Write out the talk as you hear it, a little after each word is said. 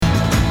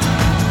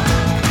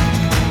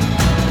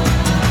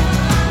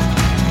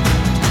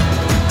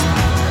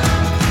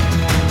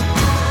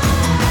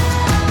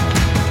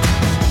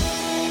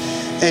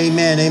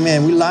Amen,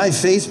 amen. We live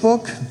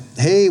Facebook.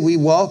 Hey, we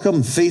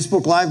welcome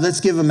Facebook Live. Let's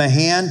give them a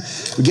hand.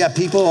 We got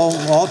people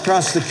all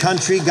across the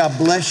country. God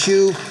bless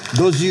you.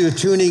 Those of you who are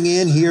tuning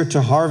in here to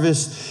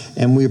Harvest,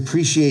 and we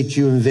appreciate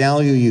you and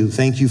value you.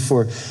 Thank you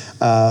for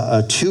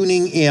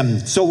tuning in.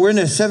 So we're in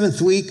the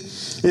 7th week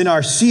in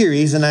our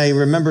series, and I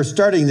remember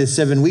starting this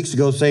 7 weeks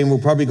ago saying we'll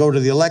probably go to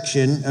the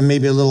election and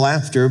maybe a little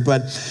after,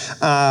 but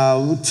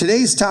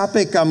today's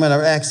topic, I'm going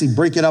to actually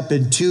break it up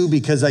in two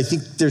because I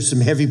think there's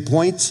some heavy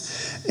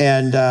points,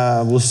 and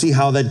we'll see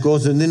how that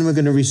goes, and then we're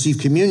going to receive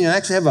communion. I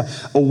actually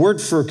have a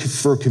word for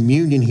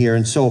communion here,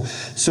 and so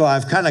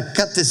I've kind of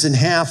cut this in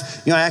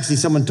half. You know, actually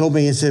someone told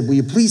me and said, will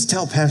you please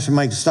tell Pastor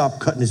Mike to stop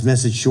cutting his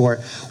message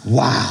short?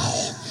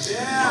 Wow.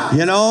 Yeah.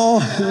 You know,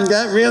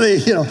 that really,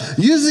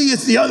 usually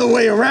it's the other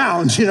way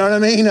around, you know what I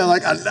mean? I'm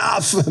like,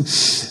 enough.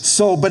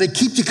 So, but it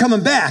keeps you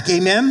coming back,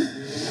 amen?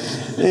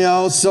 We're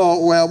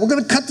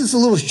going to cut this a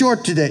little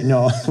short today.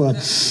 No.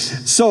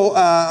 So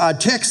our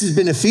text has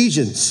been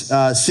Ephesians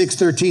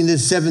 6:13,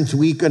 this 7th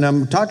week, and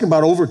I'm talking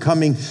about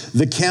overcoming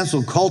the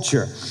cancel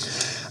culture.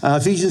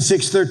 Ephesians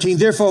 6:13,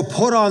 therefore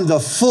put on the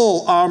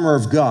full armor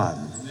of God,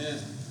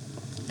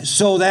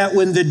 so that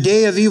when the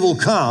day of evil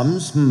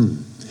comes,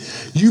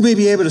 you may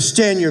be able to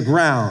stand your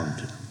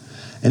ground.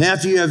 And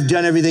after you have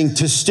done everything,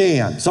 to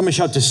stand. Somebody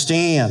shout to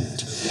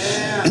stand.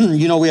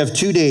 Yeah. We have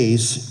 2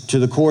 days to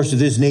the course of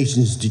this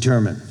nation's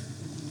determine,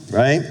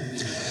 right?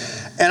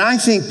 And I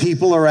think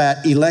people are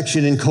at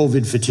election and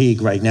COVID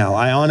fatigue right now.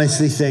 I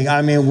honestly think,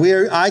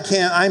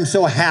 I'm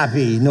so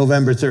happy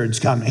November 3rd's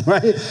coming,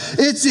 right?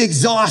 It's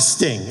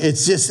exhausting.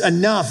 It's just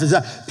enough.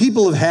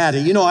 People have had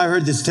it. I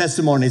heard this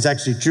testimony, it's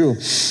actually true,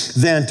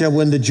 that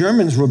when the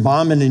Germans were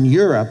bombing in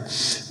Europe,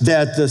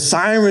 that the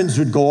sirens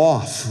would go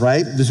off,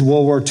 right? This is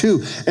World War II.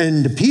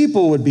 And the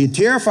people would be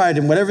terrified,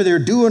 and whatever they're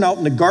doing out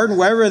in the garden,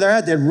 wherever they're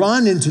at, they'd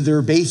run into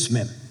their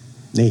basement.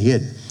 They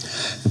hid.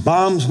 The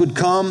bombs would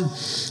come,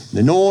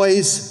 the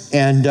noise,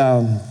 and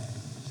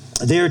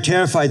they were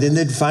terrified. Then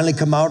they'd finally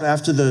come out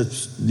after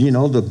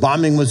the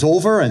bombing was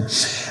over, and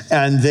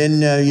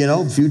then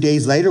a few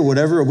days later,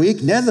 a week,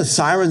 then the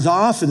sirens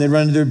off, and they'd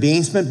run to their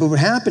basement. But what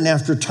happened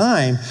after a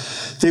time,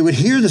 they would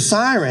hear the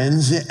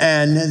sirens,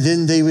 and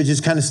then they would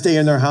just kind of stay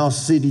in their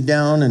house, sitting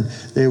down, and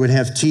they would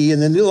have tea.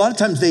 And then a lot of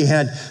times they'd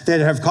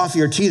have coffee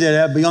or tea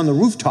that'd be on the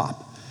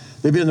rooftop.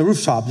 They'd be on the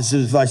rooftop. This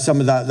is why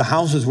some of the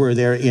houses were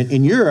there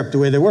in Europe, the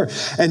way they were.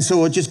 And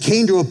so it just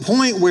came to a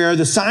point where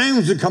the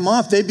sirens would come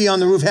off. They'd be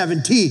on the roof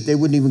having tea. They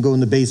wouldn't even go in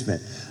the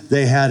basement.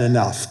 They had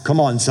enough. Come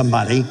on,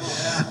 somebody.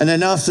 And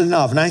enough's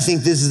enough. And I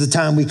think this is the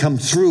time we come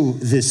through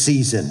this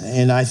season.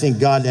 And I think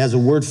God has a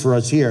word for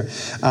us here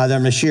that I'm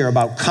going to share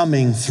about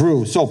coming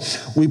through. So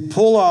we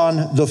pull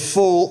on the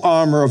full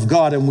armor of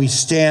God and we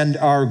stand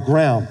our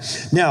ground.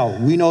 Now,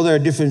 we know there are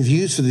different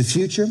views for the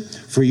future,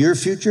 for your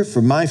future,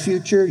 for my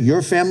future,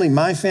 your family,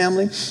 my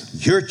family,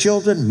 your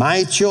children,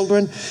 my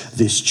children,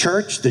 this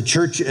church, the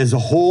church as a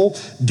whole,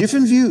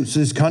 different views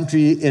of this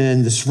country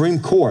and the Supreme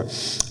Court.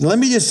 Now, let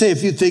me just say a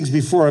few things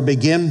before I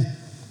begin.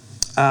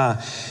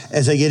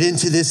 As I get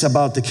into this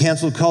about the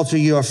cancel culture,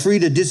 you are free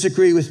to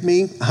disagree with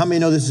me. How many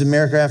know this is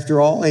America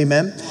after all?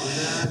 Amen.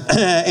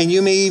 And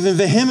you may even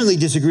vehemently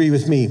disagree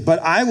with me, but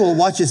I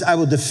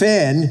will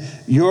defend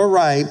your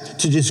right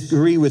to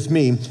disagree with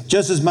me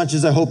just as much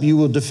as I hope you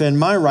will defend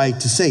my right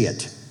to say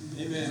it.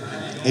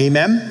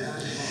 Amen.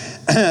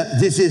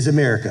 This is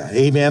America.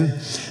 Amen.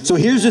 So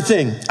here's the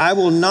thing. I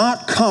will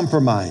not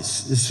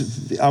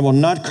compromise. I will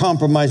not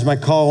compromise my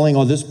calling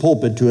on this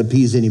pulpit to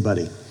appease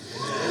anybody.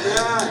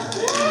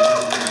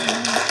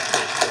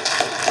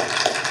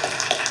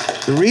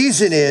 The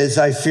reason is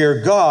I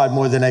fear God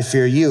more than I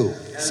fear you.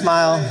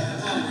 Smile.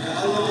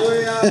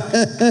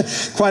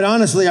 Quite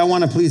honestly, I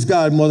want to please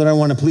God more than I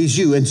want to please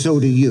you, and so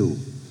do you.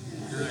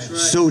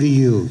 So do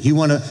you. You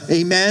want to,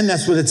 amen?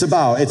 That's what it's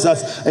about. It's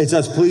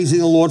us pleasing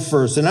the Lord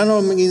first. And I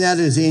don't mean that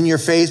as in your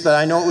face, but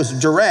I know it was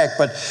direct.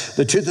 But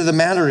the truth of the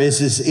matter is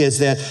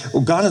that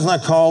God has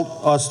not called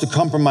us to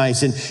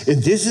compromise. And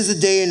this is a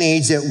day and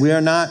age that we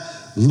are not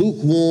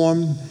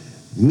lukewarm,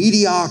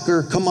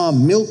 mediocre, come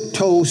on, milk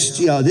toast.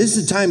 This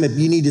is a time that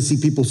you need to see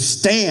people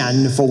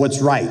stand for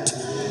what's right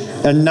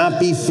and not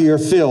be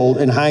fear-filled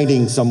and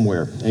hiding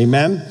somewhere.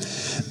 Amen?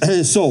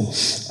 So,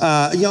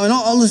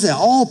 listen,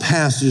 all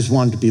pastors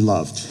want to be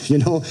loved,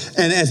 and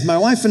as my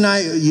wife and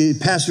I,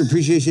 Pastor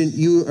Appreciation,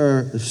 you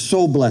are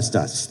so blessed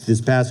us this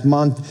past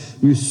month.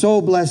 You so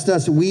blessed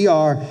us. We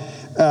are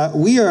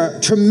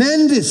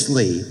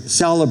tremendously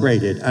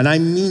celebrated, and I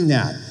mean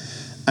that.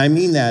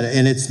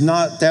 And it's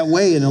not that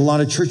way in a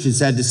lot of churches,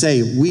 sad to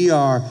say. We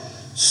are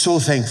so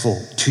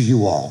thankful to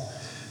you all.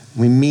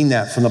 We mean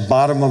that from the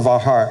bottom of our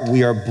heart.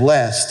 We are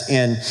blessed,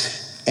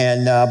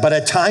 but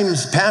at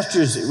times,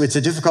 pastors, it's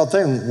a difficult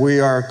thing.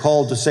 We are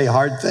called to say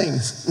hard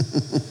things.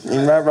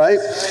 Isn't that right?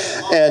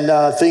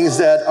 And things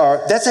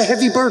that's a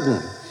heavy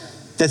burden.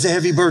 That's a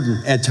heavy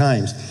burden at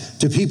times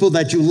to people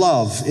that you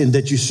love and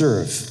that you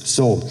serve.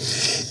 So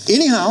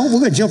anyhow, we're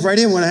going to jump right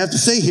in what I have to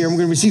say here. We're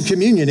going to receive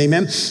communion,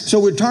 amen. So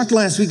we talked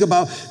last week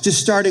about just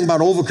starting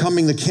about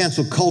overcoming the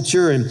cancel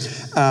culture, and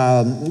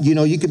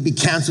You can be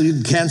canceled. You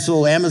can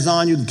cancel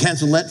Amazon. You can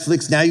cancel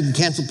Netflix. Now you can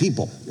cancel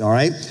people, all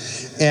right?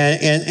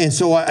 And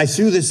so I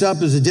threw this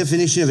up as a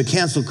definition of a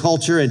cancel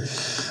culture, and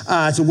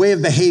it's a way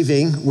of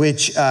behaving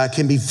which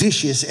can be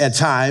vicious at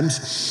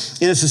times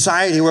in a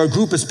society or a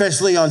group,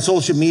 especially on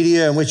social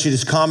media, in which it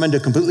is common to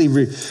completely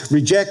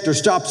reject or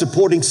stop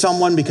supporting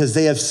someone because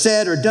they have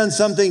said or done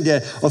something to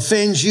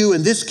offend you,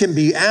 and this can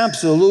be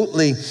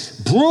absolutely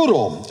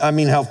brutal. I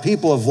mean, how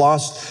people have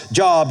lost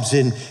jobs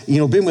and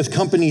been with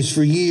companies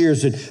for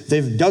years, and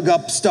they've dug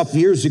up stuff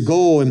years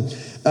ago, and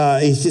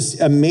it's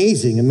just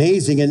amazing.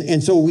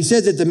 And so we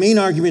said that the main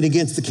argument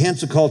against the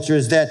cancel culture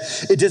is that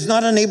it does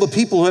not enable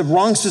people who have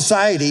wronged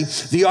society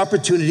the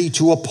opportunity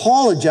to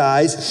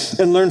apologize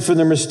and learn from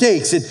their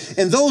mistakes.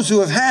 And those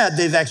who have had,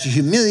 they've actually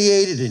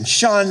humiliated and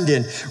shunned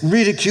and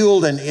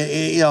ridiculed, and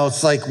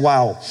it's like,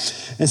 wow.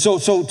 And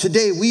so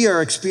today we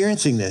are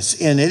experiencing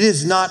this, and it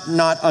is not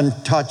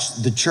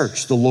untouched the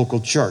church, the local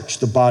church,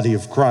 the body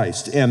of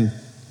Christ. And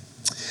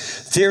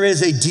there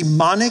is a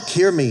demonic,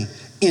 hear me,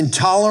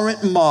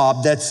 intolerant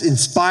mob that's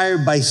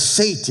inspired by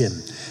Satan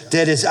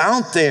that is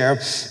out there,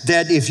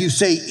 that if you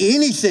say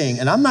anything,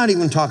 and I'm not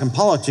even talking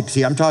politics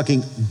here, I'm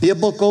talking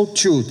biblical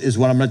truth is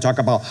what I'm going to talk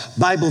about,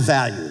 Bible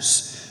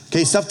values.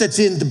 Okay, stuff that's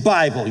in the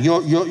Bible,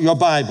 your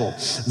Bible,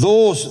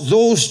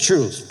 those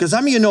truths. Because how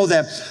many of you know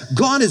that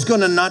God is going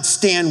to not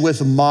stand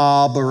with a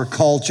mob or a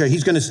culture,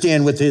 he's going to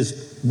stand with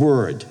his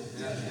word.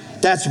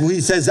 That's what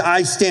he says,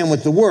 I stand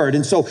with the word.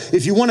 And so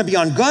if you want to be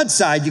on God's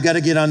side, you got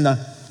to get on the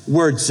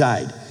word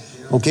side.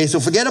 Okay, so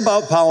forget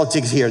about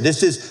politics here.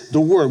 This is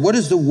the word. What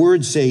does the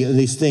word say in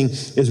this thing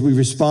as we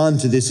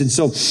respond to this? And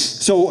so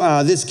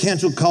this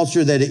cancel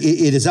culture that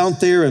it is out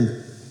there,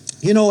 and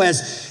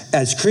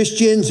as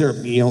Christians, or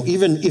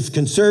even if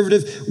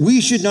conservative,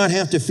 we should not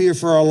have to fear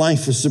for our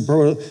life for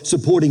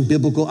supporting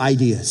biblical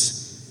ideas.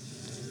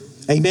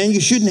 Amen. You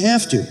shouldn't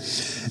have to.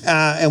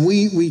 And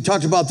we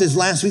talked about this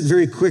last week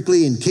very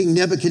quickly in King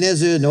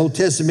Nebuchadnezzar in the Old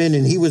Testament,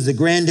 and he was the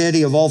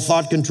granddaddy of all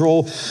thought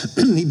control.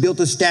 He built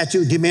a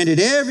statue, demanded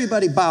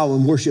everybody bow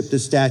and worship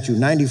this statue,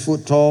 90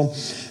 foot tall,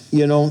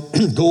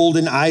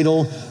 golden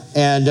idol.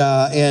 And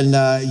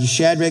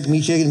Shadrach,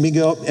 Meshach, and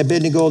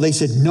Abednego, they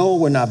said, no,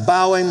 we're not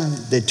bowing.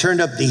 They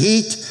turned up the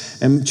heat.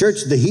 And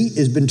church, the heat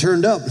has been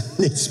turned up.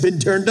 It's been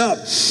turned up.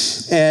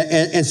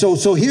 And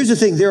so here's the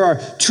thing. There are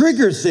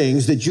trigger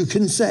things that you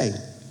can say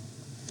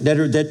that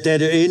are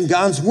in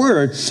God's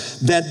word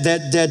that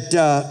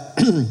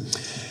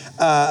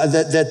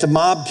the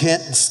mob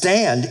can't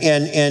stand.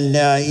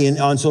 And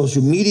on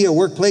social media,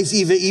 workplace,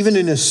 even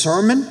in a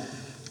sermon,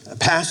 a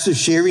pastor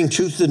sharing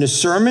truth in a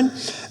sermon,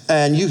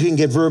 and you can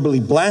get verbally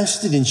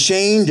blasted and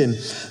shamed, and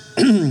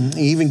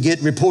even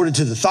get reported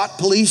to the thought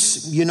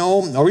police,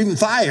 or even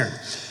fired.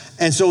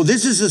 And so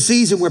this is a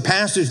season where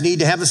pastors need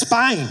to have a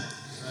spine.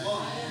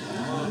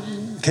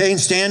 Okay, and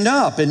stand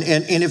up. And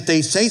if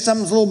they say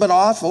something's a little bit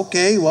off,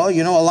 okay, well,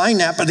 align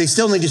that, but they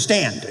still need to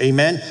stand,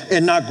 amen,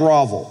 and not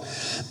grovel.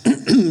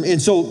 And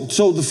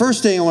so the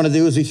first thing I want to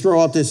do is we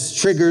throw out this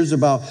triggers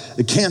about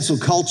the cancel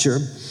culture.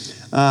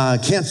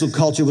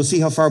 We'll see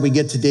how far we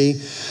get today.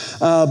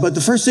 But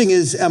the first thing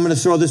is, I'm going to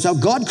throw this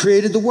out. God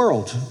created the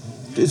world.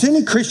 Does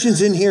any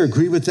Christians in here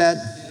agree with that?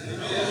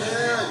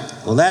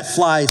 Well, that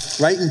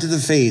flies right into the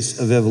face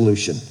of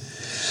evolution.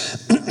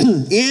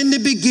 In the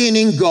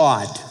beginning,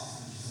 God.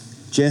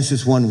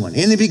 Genesis 1:1.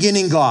 In the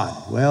beginning, God.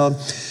 Well,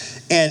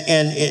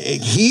 and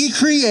he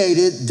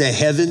created the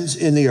heavens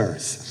and the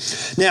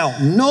earth. Now,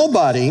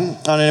 nobody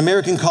on an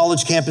American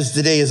college campus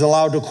today is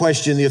allowed to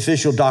question the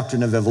official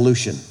doctrine of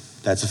evolution.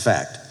 That's a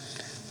fact.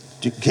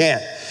 You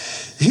can't.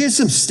 Here's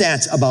some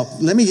stats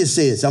about, let me just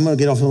say this. I'm going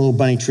to get off on a little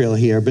bunny trail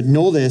here, but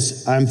know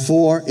this. I'm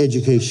for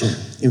education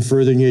and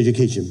furthering your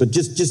education. But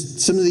just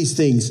some of these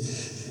things.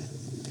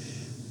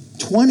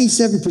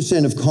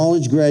 27% of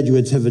college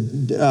graduates have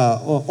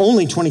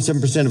only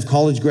 27% of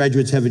college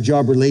graduates have a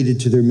job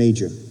related to their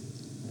major.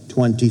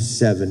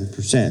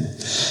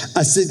 27%.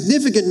 A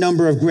significant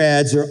number of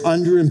grads are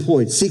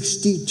underemployed.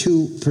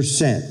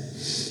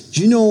 62%.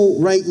 Do you know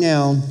right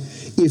now,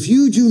 if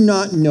you do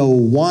not know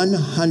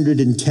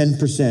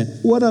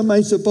 110%, what am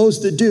I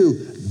supposed to do?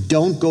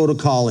 Don't go to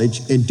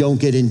college and don't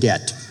get in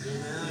debt.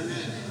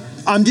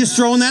 I'm just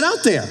throwing that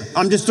out there.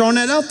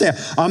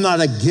 I'm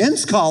not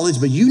against college,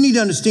 but you need to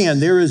understand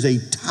there is a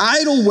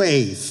tidal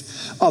wave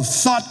of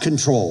thought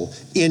control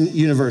in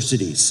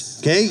universities.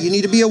 Okay? You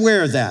need to be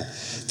aware of that.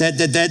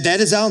 That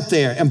is out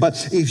there.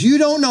 But if you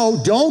don't know,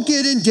 don't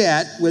get in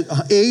debt with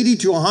 80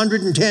 to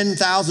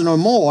 110,000 or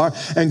more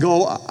and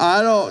go,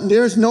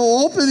 there's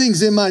no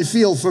openings in my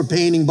field for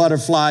painting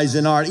butterflies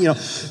and art.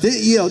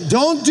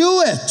 Don't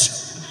do it.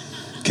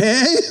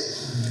 Okay?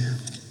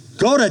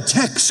 Go to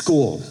tech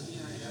school.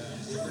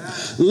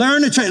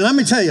 Learn a trade. Let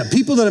me tell you,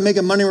 people that are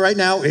making money right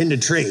now are in the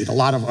trade, a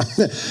lot of them.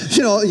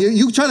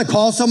 You try to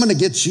call someone to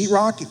get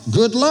sheetrock,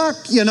 good luck,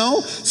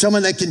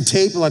 Someone that can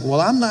tape, like, well,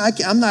 I'm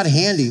not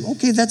handy.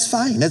 Okay, that's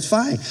fine.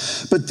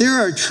 But there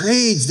are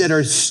trades that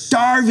are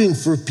starving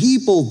for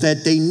people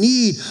that they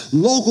need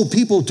local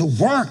people to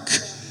work.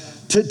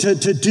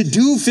 to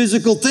do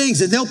physical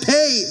things, and they'll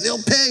pay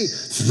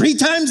 3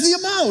 times the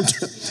amount.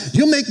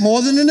 You'll make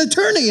more than an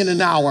attorney in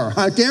an hour,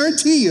 I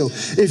guarantee you.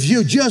 If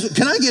you just,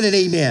 can I get an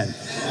amen?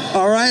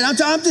 All right,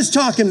 I'm just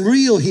talking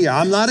real here.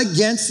 I'm not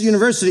against the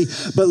university,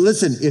 but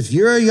listen, if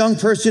you're a young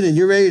person and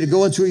you're ready to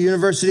go into a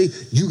university,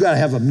 you got to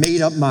have a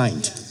made-up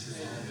mind,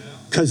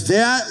 because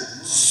that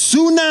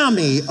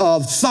tsunami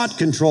of thought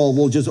control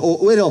will just,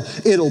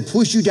 it'll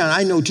push you down.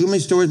 I know too many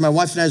stories. My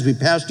wife and I, as we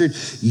pastored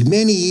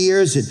many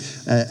years,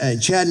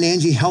 and Chad and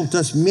Angie helped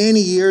us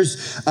many years.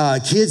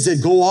 Kids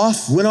that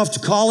went off to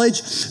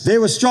college, they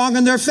were strong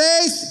in their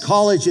faith.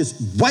 College just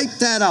wiped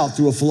that out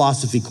through a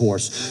philosophy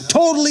course.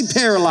 Totally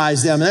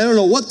paralyzed them. And they don't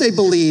know what they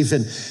believe.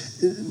 And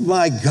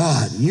my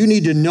God, you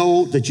need to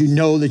know that you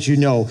know that you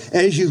know.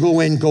 As you go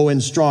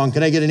in strong.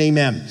 Can I get an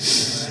amen?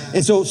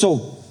 And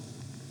so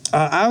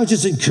I would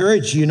just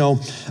encourage,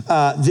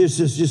 there's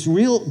just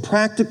real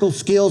practical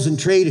skills and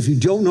trade. If you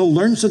don't know,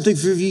 learn something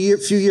for a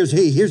few years.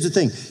 Hey, here's the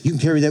thing. You can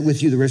carry that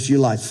with you the rest of your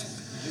life.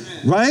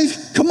 Right?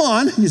 Come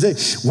on. You say,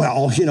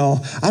 well,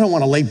 I don't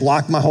want to lay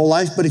block my whole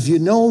life, but if you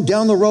know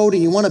down the road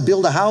and you want to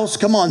build a house,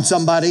 come on,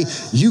 somebody.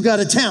 You got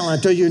a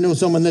talent, or you know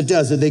someone that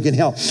does, that they can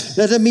help.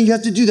 That doesn't mean you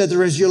have to do that the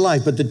rest of your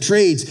life, but the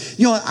trades,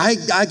 I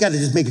got to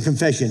just make a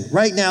confession.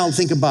 Right now,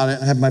 think about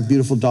it. I have my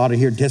beautiful daughter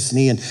here,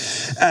 Destiny, and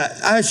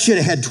I should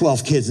have had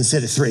 12 kids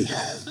instead of 3.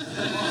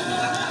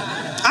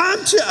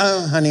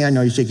 Honey, I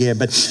know you shake your head,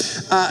 but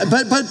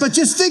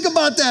just think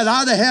about that. I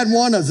would have had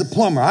one as a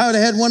plumber. I would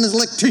have had one as an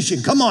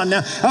electrician. Come on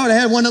now. I would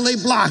have had one to lay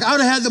block. I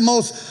would have had the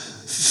most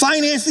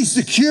financially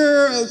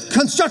secure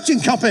construction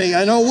company.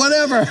 I know,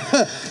 whatever.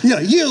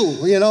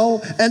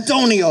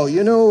 Antonio,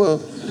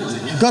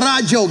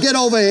 Garaggio, get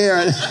over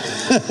here.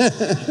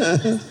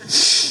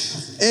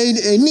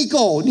 Hey,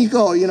 Nico,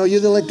 you're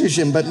the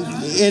electrician. But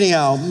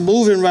anyhow,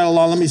 moving right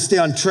along, let me stay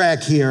on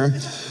track here.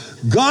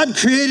 God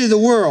created the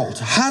world.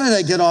 How did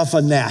I get off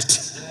on that?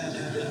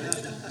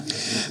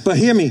 But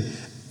hear me,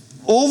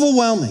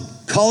 overwhelming.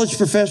 College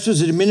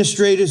professors and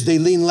administrators, they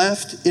lean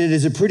left, and it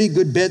is a pretty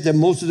good bet that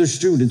most of their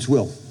students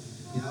will.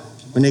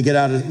 When they get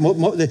out of,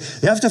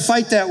 they have to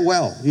fight that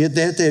well. You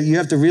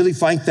have to really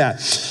fight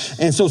that.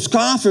 And so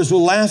scoffers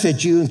will laugh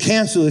at you and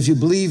cancel if you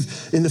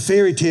believe in the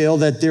fairy tale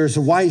that there's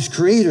a wise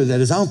creator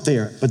that is out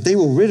there, but they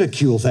will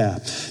ridicule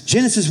that.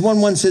 Genesis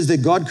 1:1 says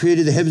that God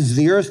created the heavens and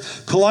the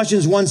earth.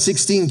 Colossians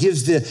 1:16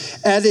 gives the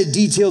added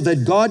detail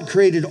that God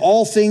created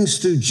all things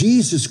through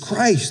Jesus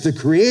Christ, the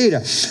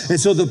creator. And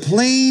so the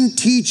plain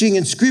teaching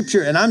in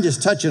scripture, and I'm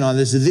just touching on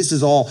this, and this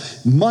is all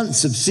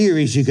months of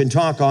series you can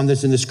talk on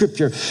this in the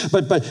scripture,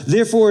 but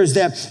therefore is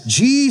that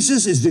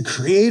Jesus is the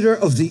creator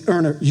of the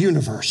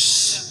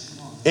universe.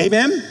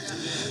 Amen?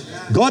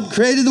 God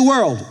created the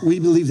world. We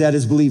believe that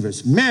as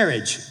believers.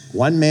 Marriage,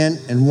 one man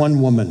and one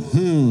woman.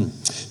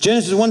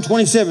 Genesis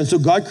 1:27. So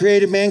God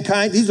created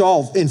mankind. These are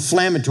all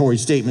inflammatory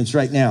statements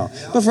right now.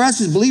 But for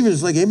us as believers,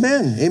 it's like,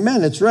 amen.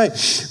 Amen. That's right.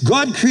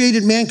 God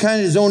created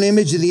mankind in his own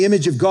image. In the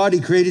image of God, he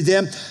created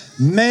them.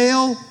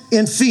 Male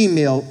and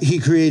female, he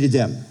created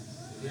them.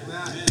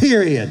 Amen.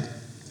 Period.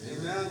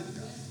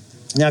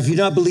 Now, if you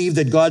do not believe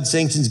that God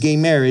sanctions gay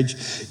marriage,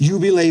 you'll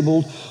be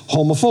labeled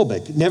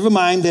homophobic. Never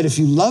mind that if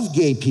you love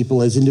gay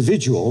people as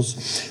individuals,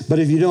 but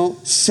if you don't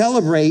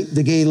celebrate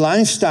the gay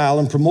lifestyle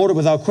and promote it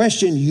without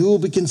question, you will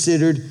be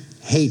considered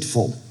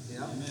hateful.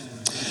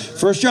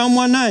 1 John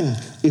 1:9,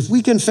 if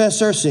we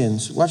confess our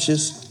sins, watch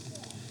this,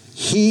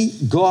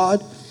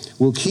 God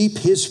will keep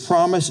his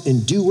promise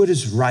and do what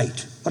is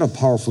right. What a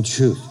powerful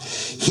truth.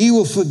 He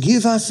will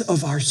forgive us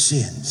of our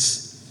sins.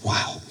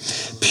 Wow.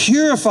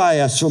 Purify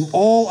us from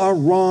all our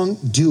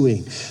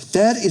wrongdoing.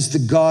 That is the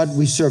God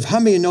we serve. How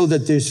many know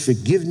that there's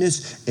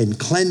forgiveness and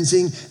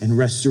cleansing and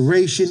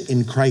restoration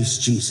in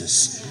Christ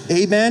Jesus?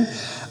 Amen?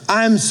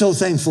 I'm so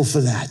thankful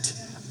for that.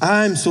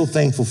 I'm so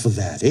thankful for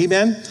that.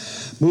 Amen?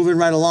 Moving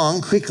right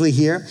along quickly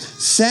here.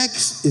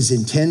 Sex is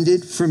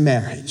intended for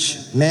marriage.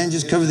 Man,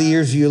 just cover the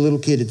ears of your little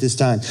kid at this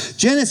time.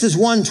 Genesis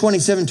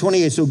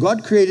 1:27-28. So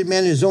God created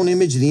man in his own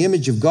image. In the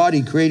image of God,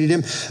 he created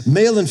him.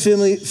 Male and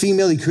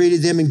female, he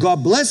created them. And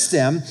God blessed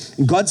them.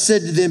 And God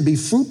said to them, be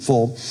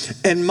fruitful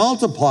and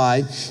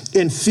multiply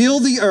and fill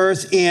the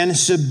earth and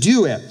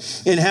subdue it.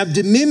 And have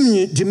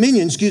dominion,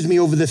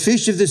 over the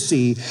fish of the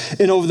sea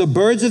and over the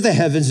birds of the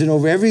heavens and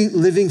over every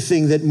living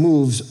thing that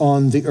moves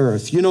on the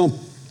earth.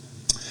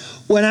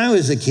 When I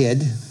was a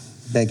kid,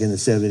 back in the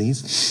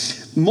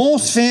 70s,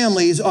 most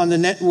families on the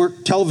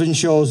network television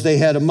shows, they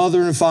had a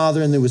mother and a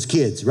father and there was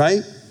kids,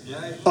 right?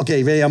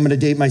 Okay, ready? I'm going to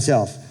date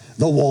myself.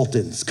 The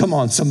Waltons. Come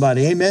on,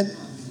 somebody. Amen?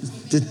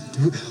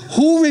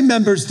 Who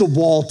remembers the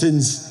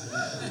Waltons?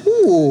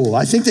 Ooh,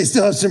 I think they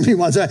still have some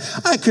reruns.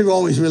 I could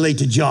always relate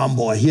to John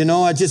Boy,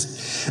 I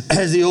just,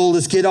 as the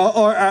oldest kid,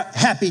 or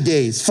Happy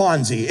Days,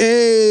 Fonzie.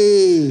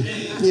 Hey,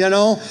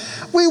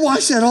 We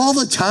watched that all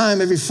the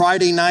time, every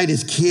Friday night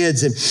as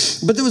kids.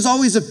 But there was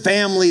always a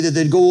family that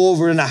they'd go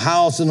over in the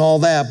house and all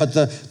that. But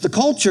the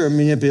culture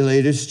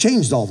manipulators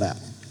changed all that.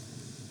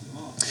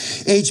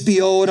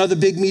 HBO and other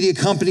big media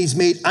companies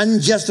made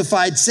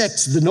unjustified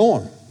sex the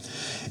norm.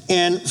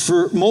 and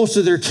for most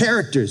of their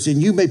characters.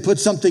 And you may put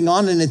something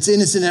on and it's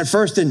innocent at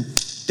first, and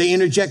they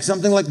interject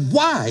something like,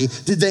 why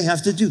did they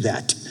have to do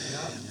that?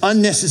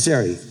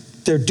 Unnecessary.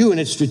 They're doing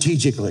it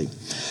strategically.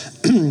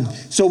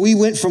 So we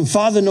went from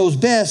Father Knows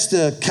Best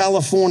to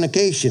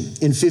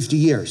Californication in 50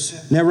 years.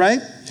 Isn't that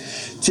right?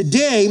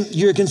 Today,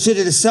 you're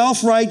considered a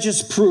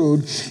self-righteous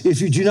prude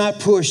if you do not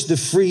push the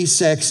free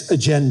sex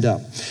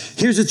agenda.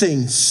 Here's the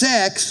thing.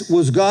 Sex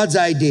was God's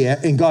idea,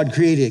 and God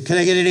created it. Can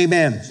I get an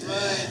amen?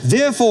 Right.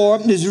 Therefore,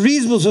 there's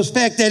reasonable to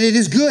suspect that it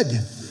is good.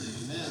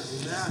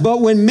 Amen. But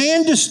when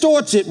man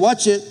distorts it,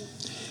 watch it,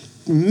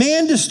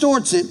 man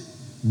distorts it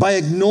by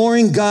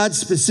ignoring God's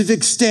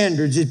specific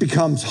standards, it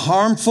becomes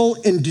harmful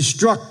and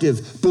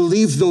destructive.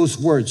 Believe those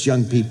words,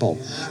 young people.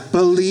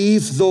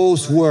 Believe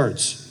those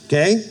words,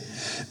 okay?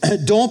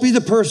 Don't be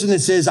the person that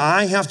says,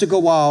 I have to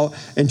go out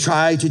and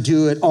try to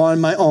do it on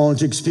my own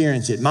to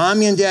experience it.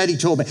 Mommy and daddy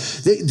told me.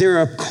 There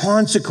are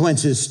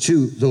consequences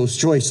to those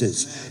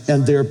choices,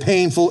 and they're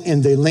painful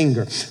and they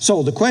linger.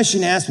 So the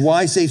question asked,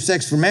 why safe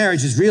sex for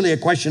marriage, is really a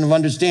question of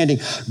understanding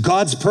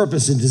God's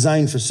purpose and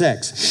design for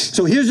sex.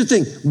 So here's the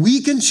thing.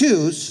 We can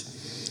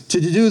choose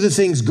to do the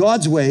things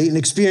God's way and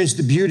experience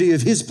the beauty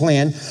of his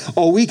plan,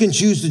 or we can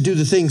choose to do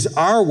the things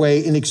our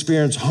way and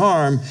experience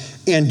harm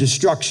and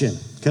destruction.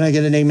 Can I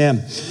get an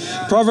amen?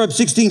 Yeah. Proverbs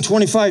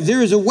 16:25,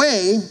 there is a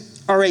way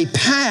or a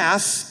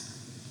path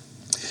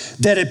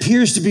that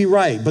appears to be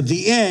right, but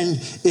the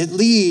end, it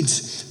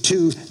leads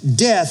to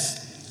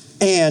death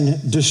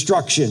and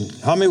destruction.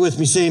 How many with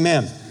me say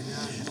amen?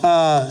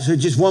 So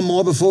just one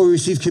more before we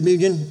receive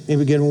communion.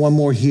 Maybe get one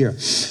more here.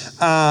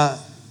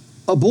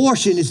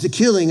 Abortion is the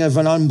killing of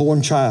an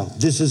unborn child.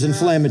 This is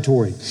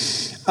inflammatory.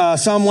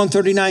 Psalm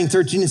 139,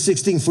 13 and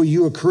 16, for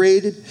you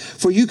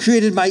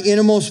created my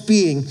innermost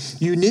being.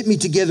 You knit me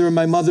together in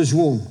my mother's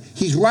womb.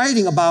 He's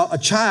writing about a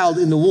child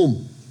in the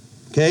womb,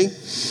 okay?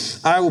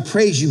 I will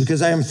praise you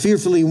because I am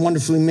fearfully and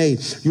wonderfully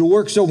made. Your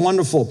work's so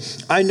wonderful.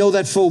 I know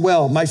that full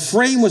well. My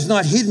frame was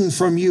not hidden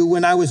from you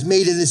when I was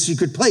made in the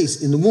secret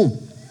place in the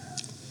womb.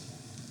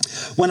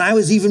 When I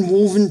was even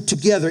woven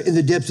together in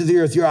the depths of the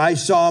earth, your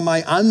eyes saw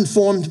my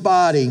unformed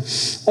body.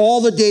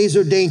 All the days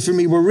ordained for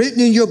me were written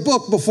in your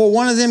book before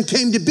one of them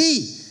came to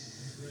be.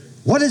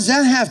 What does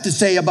that have to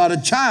say about a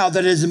child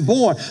that isn't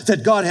born,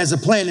 that God has a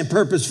plan and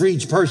purpose for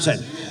each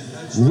person?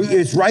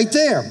 It's right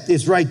there.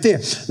 It's right there.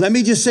 Let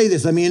me just say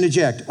this. Let me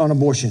interject on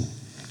abortion.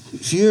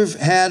 If you've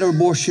had an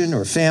abortion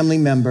or a family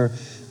member,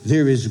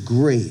 there is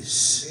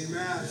grace.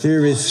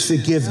 There is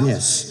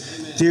forgiveness.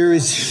 There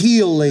is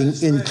healing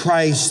in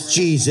Christ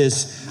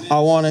Jesus. I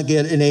want to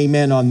get an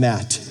amen on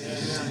that.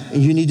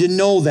 And you need to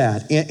know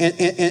that.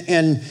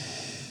 And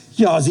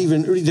you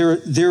know,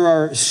 there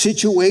are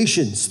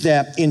situations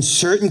that in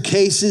certain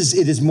cases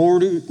it is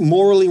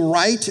morally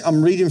right.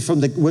 I'm reading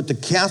from what the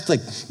Catholic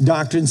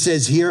doctrine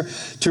says here,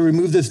 to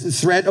remove the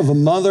threat of a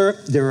mother.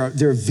 There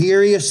are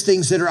various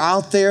things that are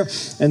out there,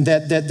 and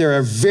that they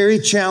are very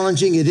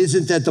challenging. It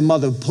isn't that the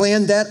mother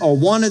planned that or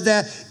wanted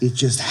that. It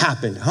just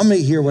happened. How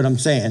many hear what I'm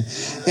saying?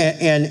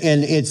 And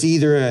it's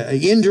either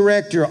an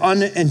indirect or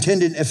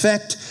unintended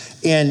effect,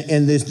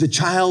 and the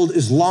child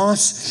is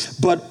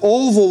lost. But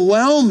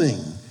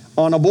overwhelming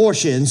on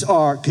abortions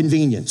are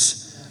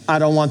convenience. I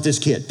don't want this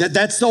kid.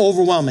 That's the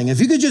overwhelming. If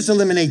you could just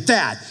eliminate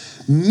that,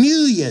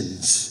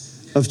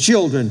 millions of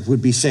children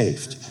would be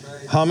saved.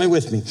 How many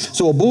with me?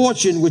 So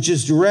abortion, which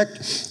is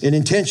direct and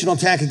intentional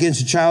attack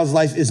against a child's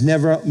life, is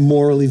never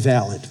morally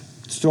valid.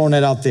 Just throwing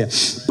that out there.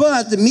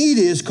 But the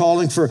media is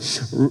calling for,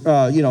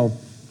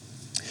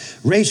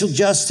 racial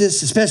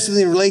justice,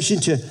 especially in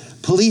relation to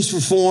police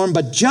reform.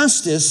 But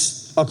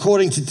justice,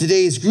 according to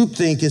today's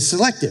groupthink, is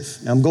selective.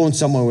 Now, I'm going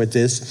somewhere with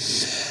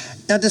this.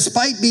 Now,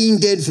 despite being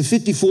dead for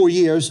 54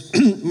 years,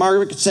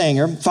 Margaret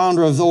Sanger,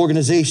 founder of the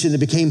organization that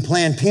became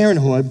Planned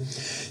Parenthood,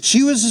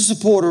 she was a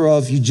supporter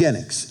of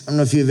eugenics. I don't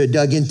know if you've ever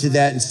dug into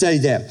that and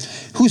studied that.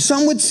 Who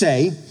some would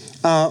say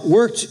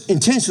worked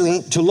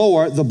intentionally to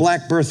lower the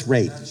black birth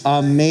rate.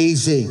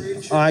 Amazing.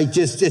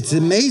 It's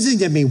amazing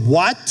to me.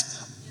 What?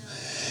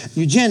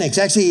 Eugenics,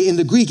 actually in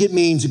the Greek, it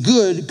means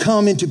good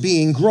come into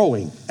being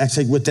growing.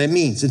 Actually what that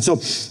means. And so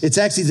it's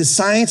actually the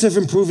science of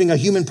improving a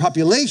human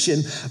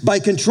population by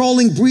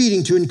controlling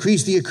breeding to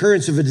increase the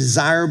occurrence of a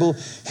desirable,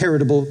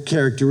 heritable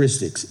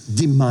characteristics.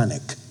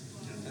 Demonic.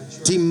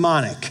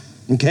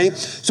 Okay?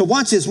 So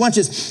watch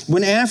this.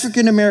 When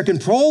African-American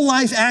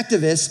pro-life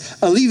activist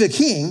Aleva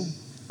King,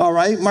 all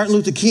right, Martin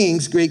Luther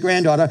King's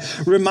great-granddaughter,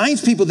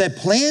 reminds people that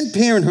Planned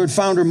Parenthood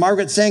founder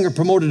Margaret Sanger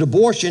promoted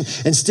abortion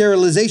and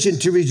sterilization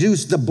to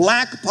reduce the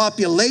black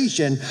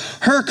population,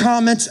 her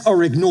comments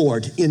are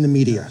ignored in the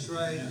media. That's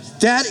right.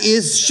 That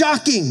is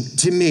shocking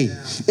to me.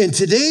 In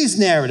today's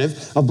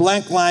narrative of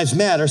Black Lives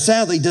Matter,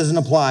 sadly, doesn't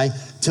apply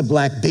to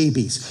black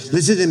babies.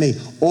 Listen to me.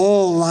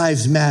 All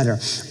lives matter.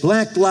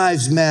 Black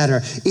lives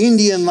matter.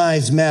 Indian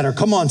lives matter.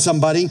 Come on,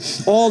 somebody.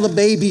 All the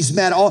babies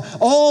matter.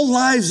 All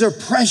lives are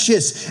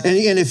precious.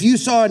 And if you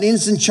saw an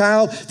innocent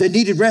child that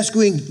needed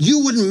rescuing,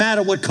 you wouldn't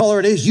matter what color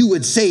it is. You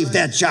would save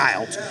that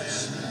child.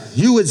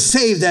 You would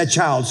save that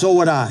child. So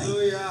would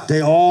I.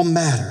 They all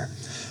matter.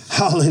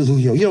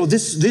 Hallelujah. You know,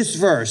 this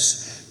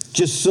verse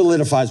just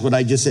solidifies what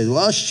I just said.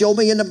 Well, show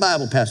me in the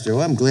Bible, Pastor.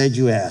 Well, I'm glad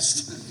you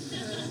asked.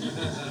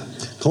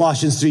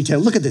 Colossians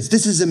 3:10. Look at this.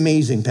 This is an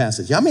amazing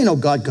passage. I mean, know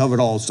God covered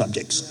all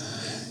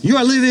subjects. You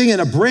are living in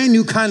a brand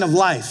new kind of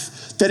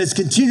life that is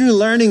continually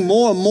learning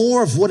more and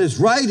more of what is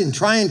right and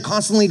trying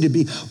constantly to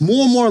be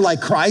more and more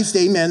like Christ.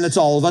 Amen. That's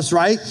all of us,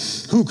 right?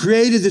 Who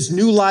created this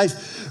new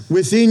life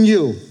within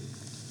you.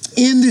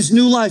 In this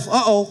new life,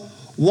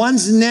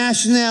 one's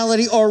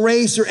nationality or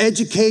race or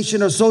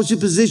education or social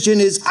position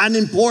is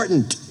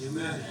unimportant.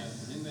 Amen.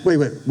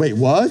 Wait,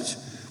 what?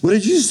 What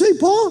did you say,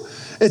 Paul?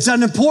 It's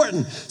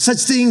unimportant. Such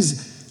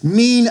things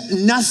mean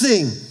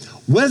nothing.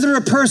 Whether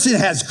a person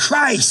has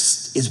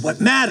Christ is what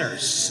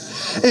matters.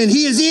 And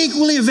he is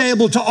equally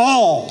available to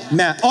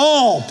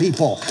all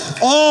people,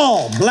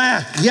 all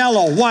black,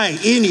 yellow,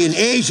 white, Indian,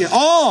 Asian,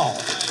 all.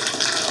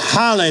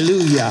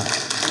 Hallelujah.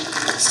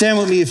 Stand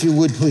with me if you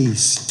would,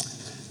 please.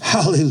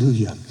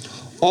 Hallelujah.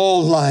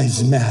 All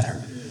lives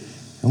matter.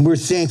 And we're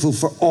thankful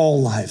for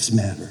all lives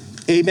matter.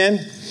 Amen?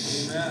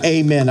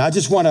 Amen. I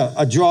just want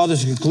to draw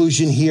this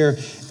conclusion here,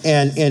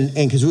 and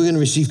because we're going to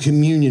receive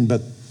communion,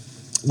 but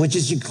would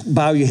you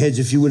bow your heads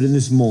if you would in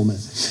this moment.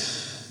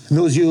 And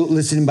those of you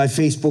listening by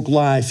Facebook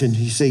Live, and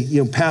you say,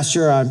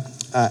 Pastor,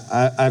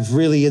 I've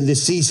really in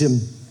this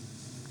season,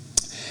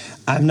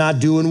 I'm not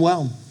doing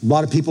well. A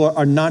lot of people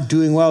are not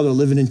doing well. They're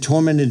living in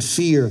torment and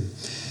fear.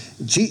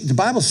 The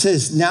Bible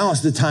says now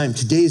is the time.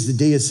 Today is the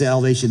day of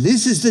salvation.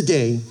 This is the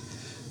day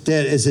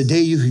that is a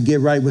day you can get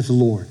right with the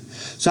Lord.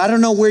 So I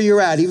don't know where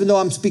you're at. Even though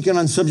I'm speaking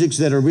on subjects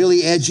that are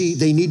really edgy,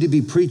 they need to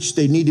be preached.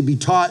 They need to be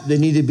taught. They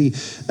need to be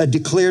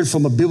declared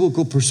from a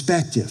biblical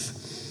perspective.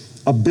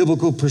 A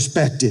biblical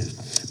perspective.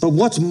 But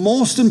what's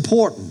most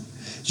important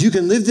is you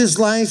can live this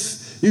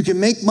life, you can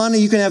make money,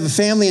 you can have a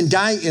family and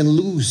die and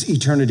lose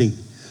eternity.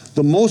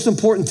 The most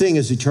important thing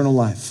is eternal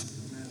life.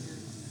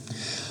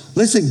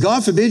 Listen,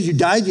 God forbid you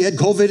died, you had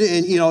COVID,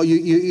 and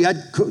you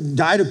had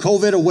died of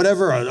COVID or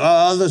whatever, or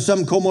other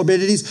some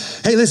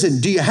comorbidities. Hey,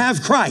 listen, do you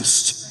have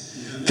Christ?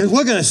 Because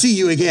we're going to see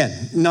you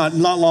again, not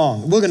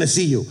long. We're going to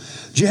see you.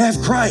 Do you have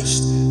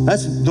Christ?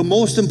 That's the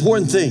most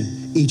important thing,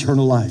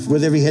 eternal life.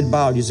 With every head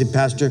bowed, you say,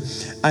 Pastor,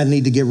 I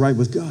need to get right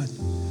with God.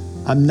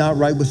 I'm not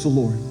right with the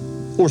Lord.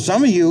 Or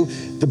some of you,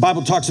 the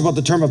Bible talks about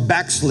the term of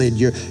backslid.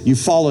 You've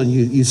fallen,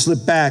 you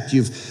slip back,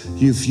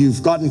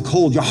 you've gotten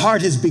cold. Your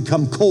heart has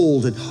become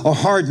cold or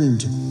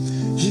hardened.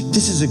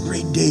 This is a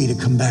great day to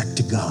come back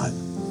to God.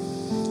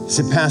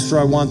 Say, Pastor,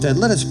 I want that.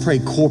 Let us pray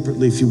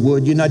corporately, if you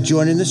would. You're not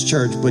joining this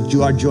church, but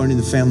you are joining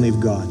the family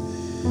of God.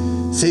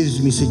 Say this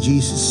to me. Say,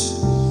 Jesus,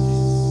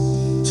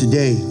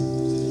 today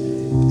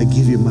I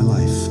give you my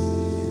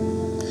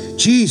life.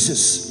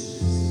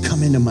 Jesus,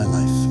 come into my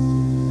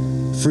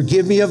life.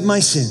 Forgive me of my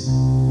sin.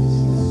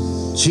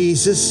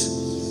 Jesus,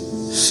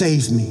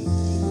 save me.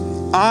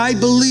 I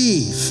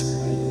believe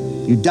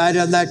you died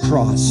on that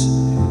cross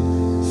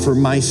for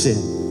my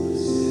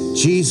sin.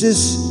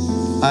 Jesus,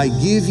 I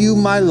give you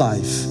my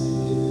life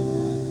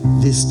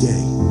this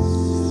day.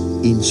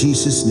 In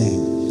Jesus'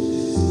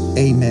 name,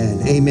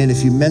 amen. Amen.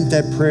 If you meant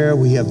that prayer,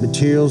 we have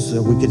materials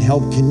that we can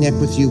help connect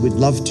with you. We'd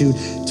love to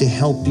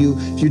help you.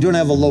 If you don't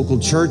have a local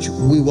church,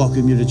 we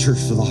welcome you to Church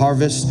for the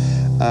Harvest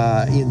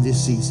in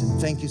this season.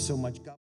 Thank you so much. God